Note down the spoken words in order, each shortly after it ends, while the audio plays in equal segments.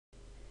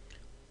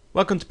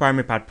Welcome to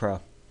PrimaryPad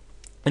Pro.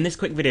 In this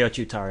quick video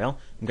tutorial,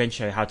 I'm going to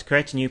show you how to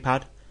create a new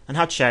pad and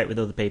how to share it with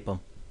other people.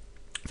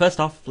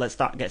 First off, let's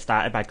get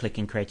started by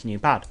clicking Create a New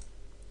Pad.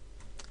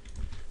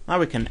 Now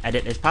we can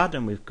edit this pad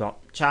and we've got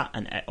chat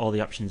and all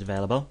the options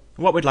available.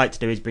 And what we'd like to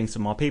do is bring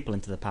some more people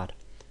into the pad.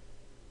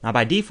 Now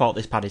by default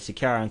this pad is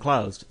secure and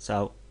closed,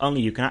 so only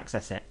you can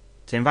access it.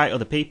 To invite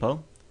other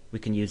people, we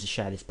can use the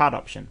Share This Pad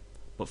option.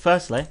 But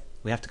firstly,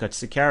 we have to go to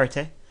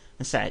Security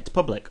and set it to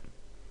Public.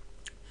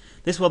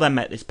 This will then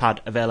make this pad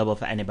available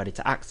for anybody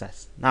to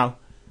access. Now,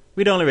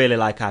 we'd only really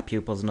like our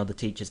pupils and other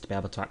teachers to be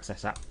able to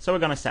access that, so we're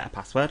going to set a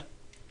password.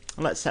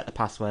 And let's set the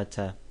password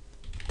to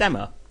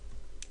demo.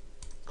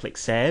 Click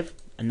Save,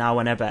 and now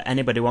whenever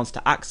anybody wants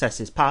to access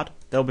this pad,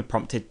 they'll be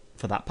prompted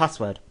for that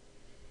password.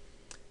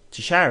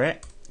 To share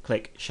it,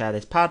 click Share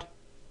This Pad,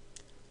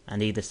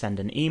 and either send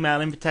an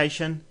email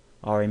invitation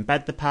or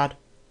embed the pad,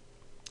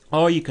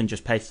 or you can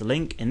just paste the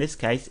link. In this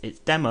case, it's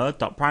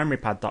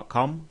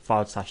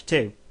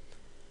demo.primarypad.com/2.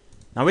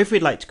 Now if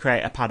we'd like to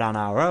create a pad on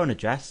our own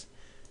address,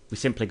 we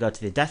simply go to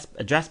the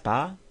address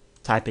bar,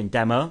 type in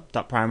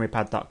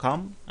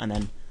demo.primarypad.com, and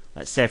then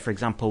let's say for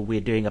example we're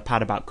doing a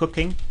pad about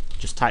cooking,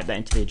 just type that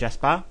into the address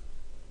bar,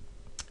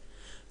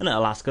 and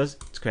it'll ask us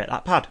to create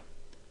that pad.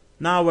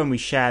 Now when we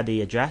share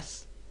the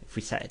address, if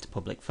we set it to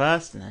public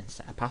first and then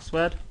set a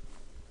password,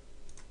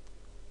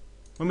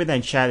 when we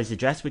then share this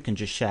address we can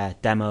just share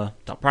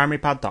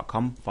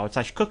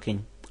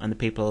demo.primarypad.com/cooking and the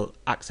people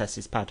access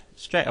this pad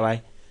straight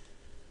away.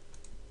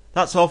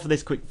 That's all for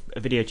this quick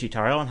video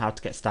tutorial on how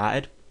to get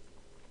started.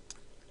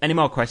 Any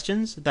more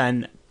questions,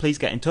 then please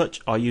get in touch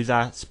or use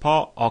our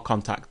support or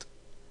contact.